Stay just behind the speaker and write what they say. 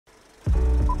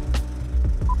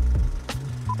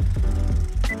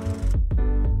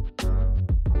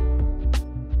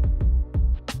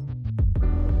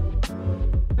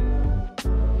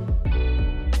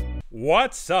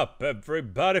What's up,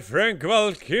 everybody? Frank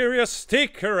Valkyria,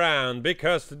 stick around,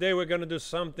 because today we're gonna do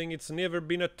something it's never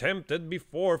been attempted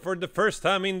before. For the first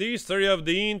time in the history of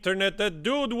the internet, a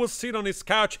dude will sit on his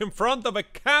couch in front of a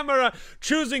camera,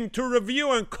 choosing to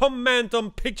review and comment on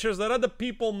pictures that other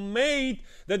people made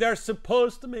that are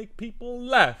supposed to make people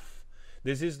laugh.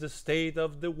 This is the state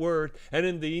of the world, and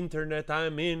in the internet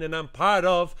I'm in and I'm part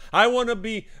of. I want to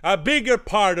be a bigger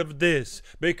part of this,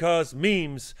 because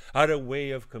memes are a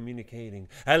way of communicating,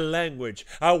 a language,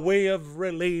 a way of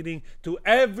relating to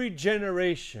every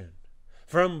generation,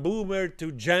 from Boomer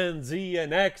to Gen Z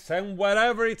and X and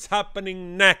whatever it's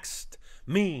happening next.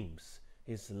 Memes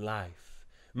is life.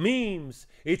 Memes,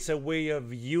 it's a way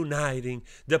of uniting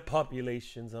the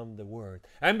populations of the world.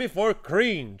 And before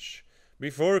cringe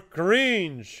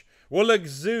will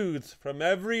exude from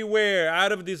everywhere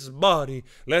out of this body,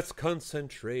 let's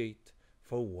concentrate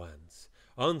for once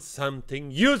on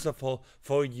something useful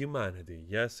for humanity.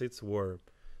 Yes, it's warm.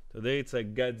 Today it's a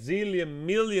gazillion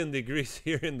million degrees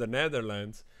here in the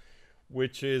Netherlands,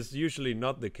 which is usually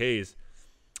not the case.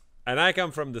 And I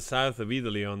come from the south of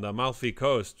Italy on the Amalfi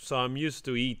Coast, so I'm used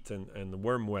to heat and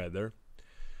warm weather.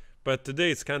 But today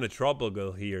it's kind of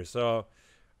tropical here, so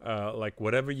like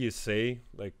whatever you say,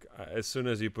 like as soon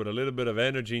as you put a little bit of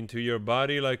energy into your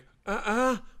body, like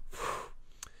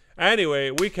anyway,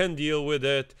 we can deal with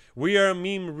it. We are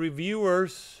meme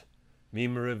reviewers.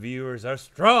 Meme reviewers are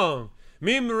strong.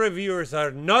 Meme reviewers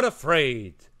are not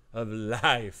afraid of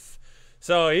life.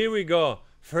 So here we go.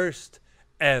 First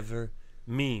ever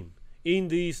meme in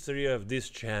the history of this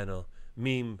channel.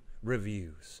 Meme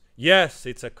reviews. Yes,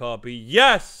 it's a copy.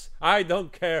 Yes, I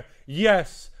don't care.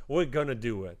 Yes, we're gonna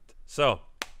do it. So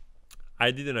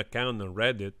I did an account on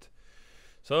Reddit,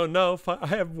 so now I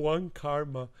have one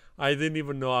karma. I didn't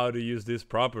even know how to use this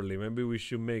properly. Maybe we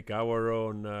should make our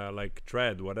own like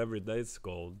thread, whatever that's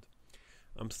called.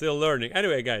 I'm still learning.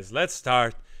 Anyway, guys, let's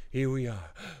start. Here we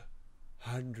are.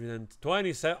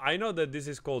 127. I know that this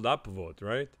is called upvote,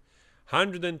 right?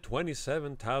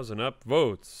 127,000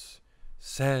 upvotes.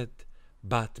 Sad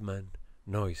Batman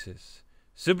noises.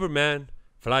 Superman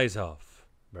flies off.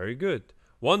 Very good.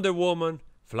 Wonder Woman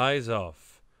flies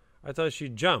off. I thought she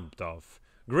jumped off.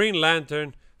 Green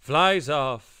Lantern flies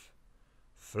off.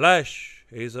 Flash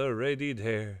is already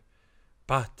there.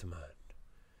 Batman.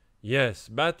 Yes,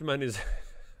 Batman is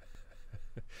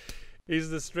he's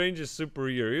the strangest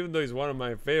superhero, even though he's one of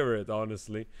my favorite,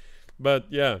 honestly. But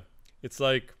yeah, it's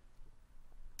like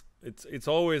it's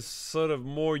always sort of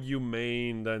more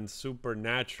humane than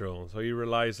supernatural. So he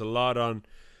relies a lot on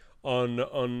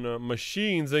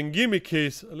machines and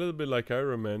gimmicks, a little bit like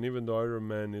Iron Man, even though Iron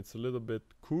Man it's a little bit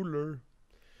cooler.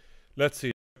 Let's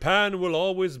see. Japan will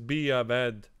always be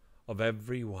ahead of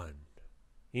everyone.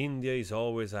 India is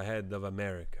always ahead of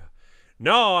America.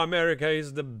 No, America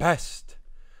is the best.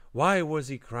 Why was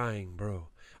he crying, bro?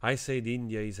 I said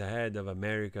India is ahead of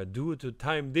America due to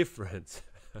time difference.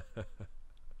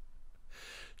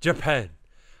 Japan,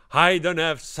 I don't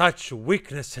have such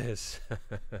weaknesses.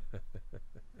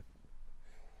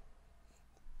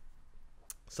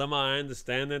 Somehow I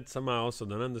understand it, somehow I also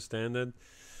don't understand it.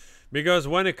 Because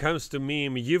when it comes to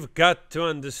meme, you've got to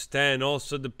understand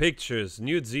also the pictures.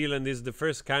 New Zealand is the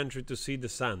first country to see the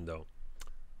sun, though.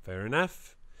 Fair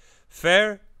enough.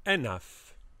 Fair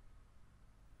enough.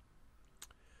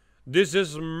 This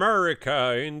is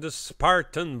America in the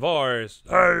Spartan voice.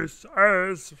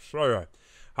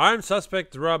 Armed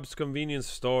suspect robs convenience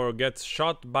store, gets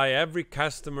shot by every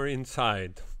customer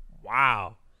inside.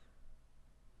 Wow.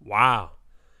 Wow.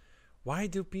 Why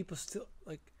do people still,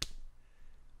 like,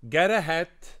 get a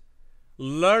hat,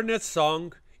 learn a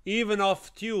song, even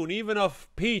off tune, even off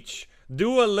pitch,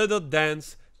 do a little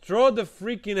dance, throw the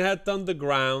freaking hat on the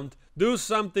ground, do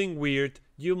something weird,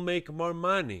 you make more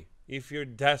money. If you're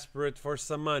desperate for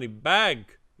some money,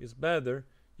 bag is better,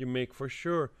 you make for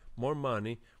sure more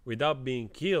money without being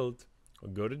killed or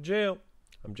go to jail.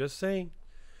 I'm just saying.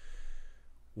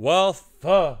 Well,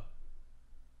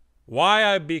 why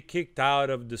I be kicked out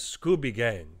of the Scooby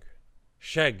Gang?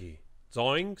 Shaggy,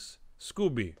 Zoinks,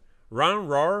 Scooby, Ron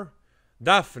Roar,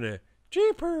 Daphne,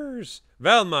 Jeepers,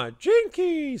 Velma,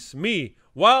 Jinkies, me.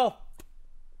 Well,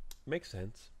 makes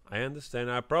sense. I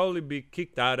understand. I'll probably be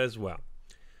kicked out as well.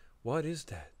 What is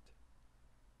that?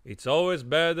 It's always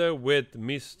better with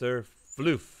Mr.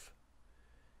 Floof.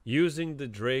 Using the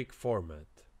Drake format.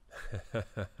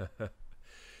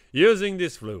 Using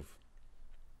this Floof.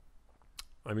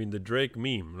 I mean the Drake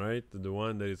meme, right? The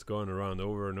one that is going around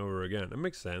over and over again. It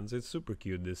makes sense. It's super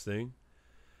cute, this thing.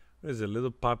 What is it? Little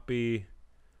puppy,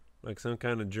 like some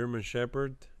kind of German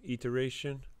Shepherd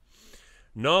iteration.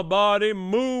 Nobody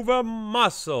move a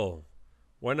muscle.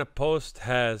 when a post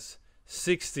has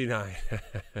 69.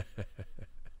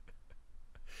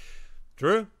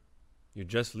 True? You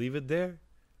just leave it there.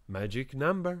 Magic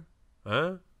number,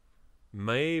 huh?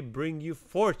 May bring you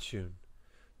fortune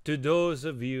to those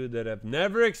of you that have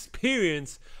never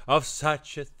experienced of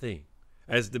such a thing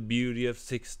as the beauty of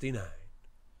 69.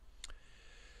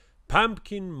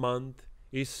 Pumpkin month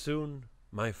is soon,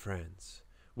 my friends.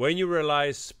 When you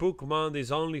realize Spook month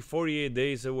is only 48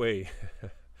 days away.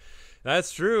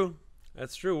 That's true.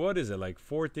 That's true. What is it, like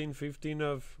 14, 15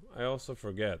 of... I also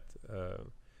forget.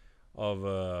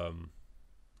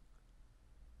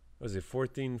 Was it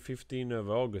 14, 15 of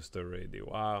August already?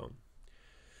 Wow.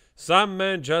 Some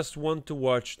men just want to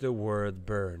watch the world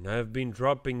burn. I've been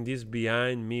dropping this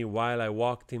behind me while I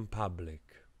walked in public.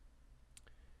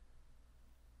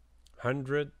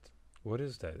 100? What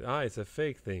is that? Ah, it's a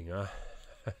fake thing.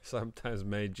 Sometimes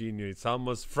my genius, it's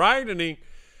almost frightening.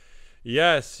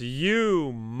 Yes,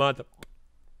 you mother...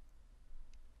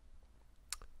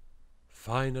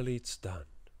 Finally, it's done.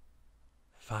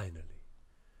 Finally.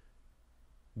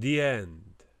 The end.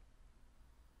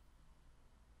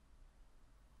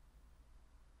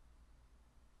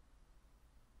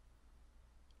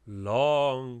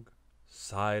 Long,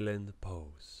 silent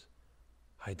pause.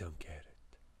 I don't get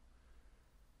it.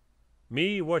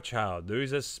 Me, watch out. There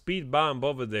is a speed bump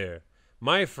over there.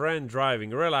 My friend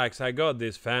driving. Relax, I got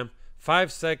this, fam.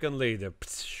 5 seconds later.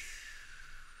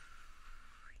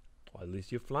 Well, at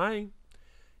least you're flying.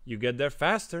 You get there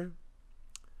faster.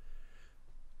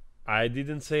 I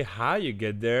didn't say how you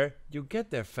get there. You get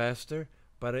there faster,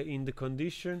 but in the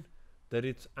condition that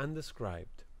it's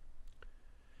undescribed.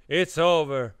 It's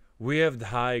over. We have the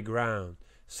high ground.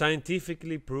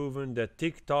 Scientifically proven that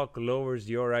TikTok lowers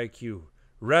your IQ.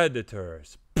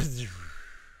 Redditors.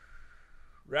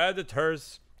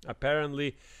 Redditors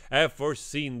apparently have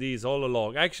foreseen these all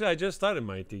along. Actually, I just started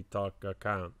my TikTok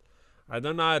account. I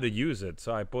don't know how to use it,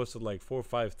 so I posted like 4 or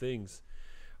 5 things.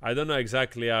 I don't know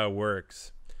exactly how it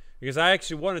works. Because I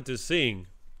actually wanted to sing.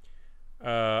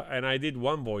 And I did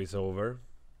one voiceover.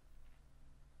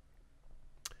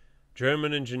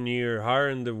 German engineer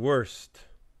hiring the worst.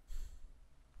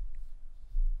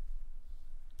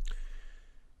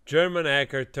 German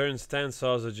hacker turns 10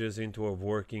 sausages into a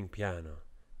working piano.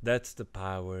 That's the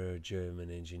power of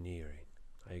German engineering.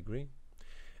 I agree.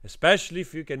 Especially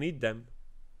if you can eat them.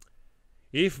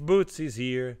 If Boots is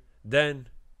here, then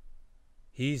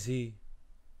easy.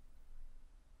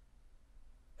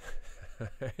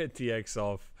 RTX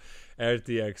off,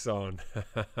 RTX on.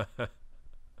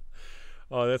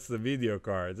 Oh, that's the video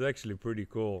card. It's actually pretty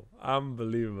cool.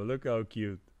 Unbelievable. Look how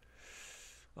cute.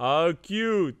 How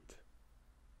cute.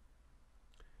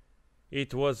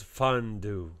 It was fun,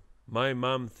 dude. My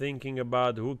mom thinking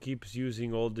about who keeps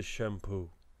using all the shampoo.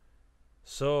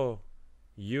 So,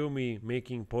 Yumi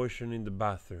making potion in the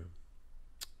bathroom.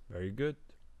 Very good.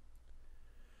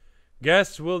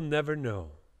 Guess we'll never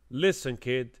know. Listen,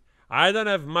 kid. I don't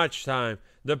have much time.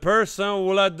 The person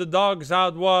who let the dogs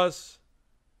out was...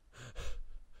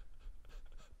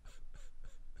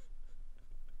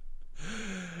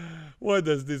 Why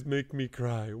does this make me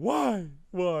cry? Why?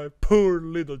 Why? Poor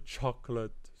little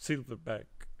chocolate. Silverback.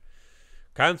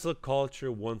 Cancel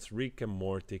culture wants Rick and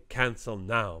Morty. Cancel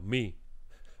now. Me.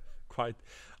 Quite.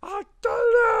 I'll kill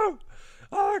you!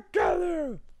 I'll kill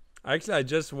you! Actually, I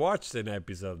just watched an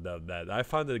episode of that. I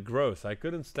found it gross. I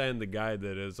couldn't stand the guy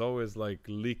that is always like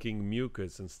leaking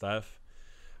mucus and stuff.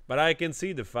 But I can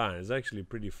see the fun. It's actually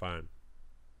pretty fun.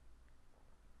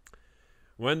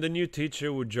 When the new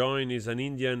teacher would join is an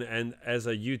Indian and as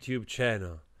a YouTube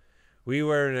channel. We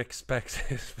weren't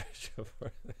expecting special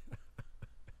for that.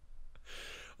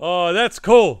 Oh, that's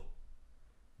cool.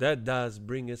 That does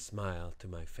bring a smile to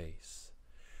my face.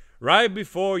 Right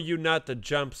before you not a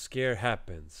jump scare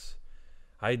happens.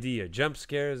 Idea, jump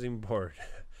scare is important.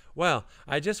 Well,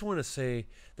 I just want to say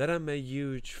that I'm a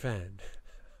huge fan.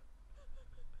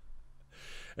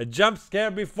 A jump scare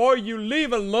before you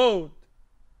leave alone.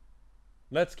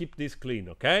 Let's keep this clean,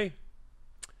 okay?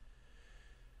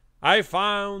 I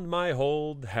found my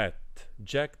old hat.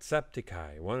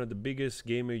 Jacksepticeye, one of the biggest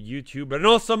gamer YouTuber and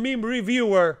also meme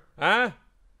reviewer. Huh?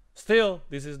 Still,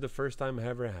 this is the first time it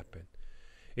ever happened.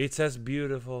 It's as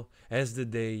beautiful as the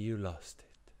day you lost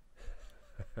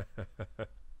it.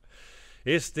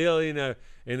 It's still in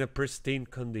a pristine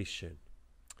condition.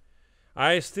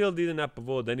 I still didn't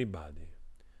upvote anybody.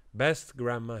 Best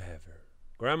grandma ever.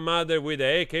 Grandmother with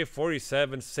a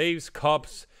AK-47 saves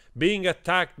cops being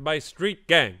attacked by street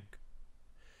gang.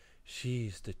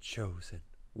 She's the chosen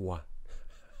one.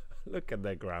 Look at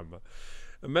that grandma.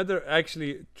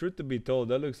 Actually, truth to be told,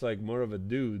 that looks like more of a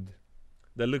dude.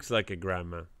 that looks like a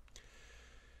grandma.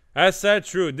 As said,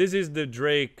 true, this is the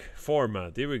Drake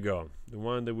format. Here we go. The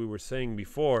one that we were saying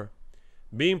before.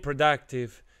 Being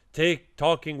productive,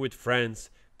 talking with friends,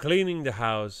 cleaning the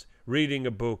house, reading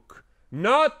a book.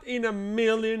 Not in a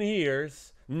million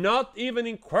years, not even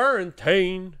in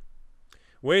quarantine.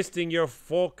 Wasting your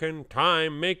fucking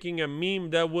time making a meme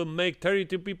that will make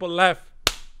 32 people laugh.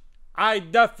 I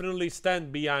definitely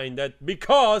stand behind that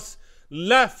because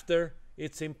laughter,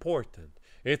 it's important.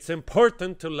 It's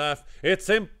important to laugh. It's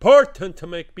important to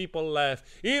make people laugh.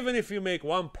 Even if you make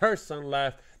one person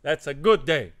laugh, that's a good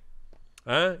day.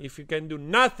 If you can do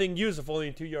nothing useful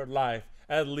into your life,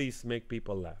 at least make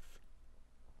people laugh.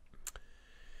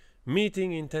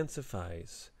 Meeting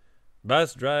intensifies.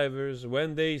 Bus drivers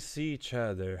when they see each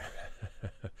other.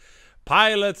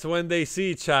 Pilots when they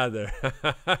see each other.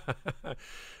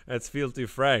 That's Filthy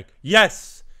Frank.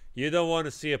 Yes, you don't want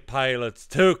to see a pilot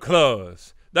too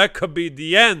close. That could be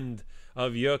the end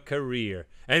of your career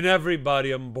and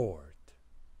everybody on board.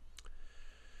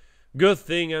 Good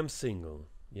thing I'm single.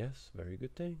 Yes, very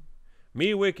good thing.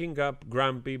 Me waking up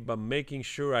grumpy but making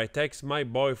sure I text my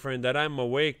boyfriend that I'm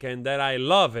awake and that I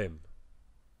love him.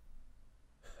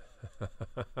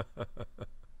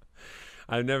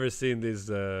 I've never seen this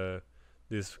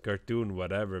cartoon,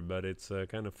 whatever, but it's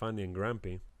kind of funny and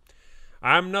grumpy.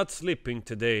 I'm not sleeping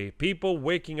today. People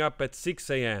waking up at 6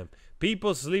 a.m.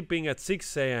 People sleeping at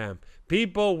 6 a.m.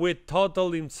 People with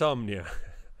total insomnia.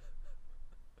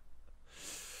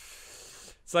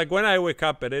 It's like when I wake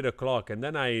up at 8 o'clock and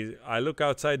then I look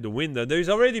outside the window. There's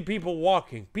already people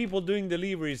walking, people doing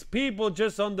deliveries, people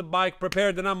just on the bike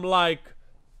prepared. And I'm like,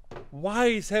 why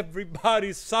is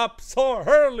everybody up so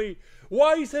early?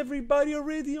 Why is everybody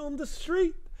already on the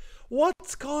street?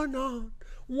 What's going on?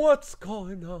 What's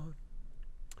going on?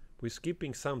 We're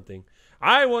skipping something.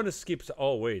 I want to skip.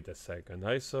 Oh, wait a second.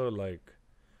 I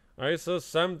saw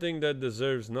something that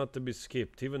deserves not to be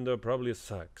skipped, even though it probably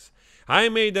sucks. I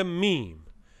made a meme.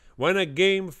 When a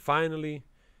game finally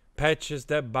patches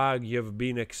that bug you've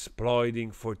been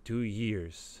exploiting for 2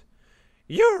 years.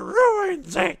 You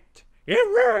ruined it! You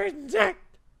ruined it!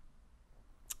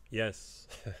 Yes.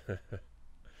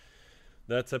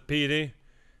 That's a pity.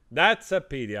 That's a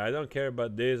pity. I don't care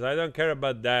about this. I don't care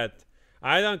about that.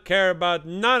 I don't care about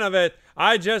none of it.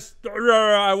 I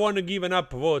want to give an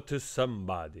upvote to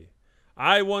somebody.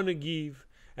 I want to give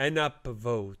an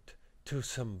upvote to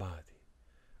somebody.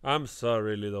 I'm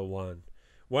sorry, little one.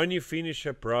 When you finish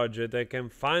a project, I can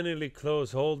finally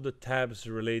close all the tabs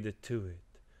related to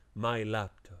it. My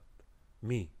laptop.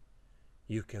 Me.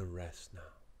 You can rest now.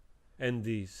 And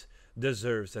this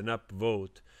deserves an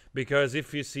upvote. Because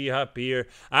if you see up here,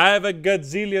 I have a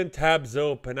gazillion tabs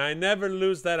open. I never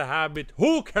lose that habit.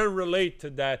 Who can relate to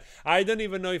that? I don't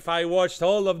even know if I watched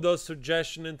all of those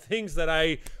suggestions and things that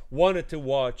I wanted to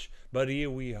watch. But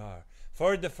here we are.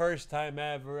 For the first time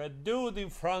ever, a dude in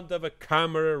front of a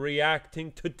camera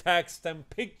reacting to text and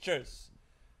pictures.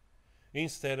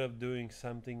 Instead of doing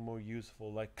something more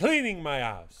useful like cleaning my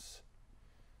house.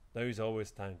 There is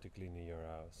always time to clean your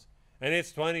house. And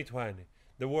it's 2020.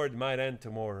 The world might end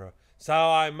tomorrow. So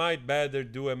I might better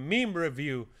do a meme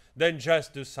review than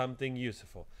just do something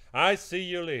useful. I see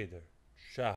you later.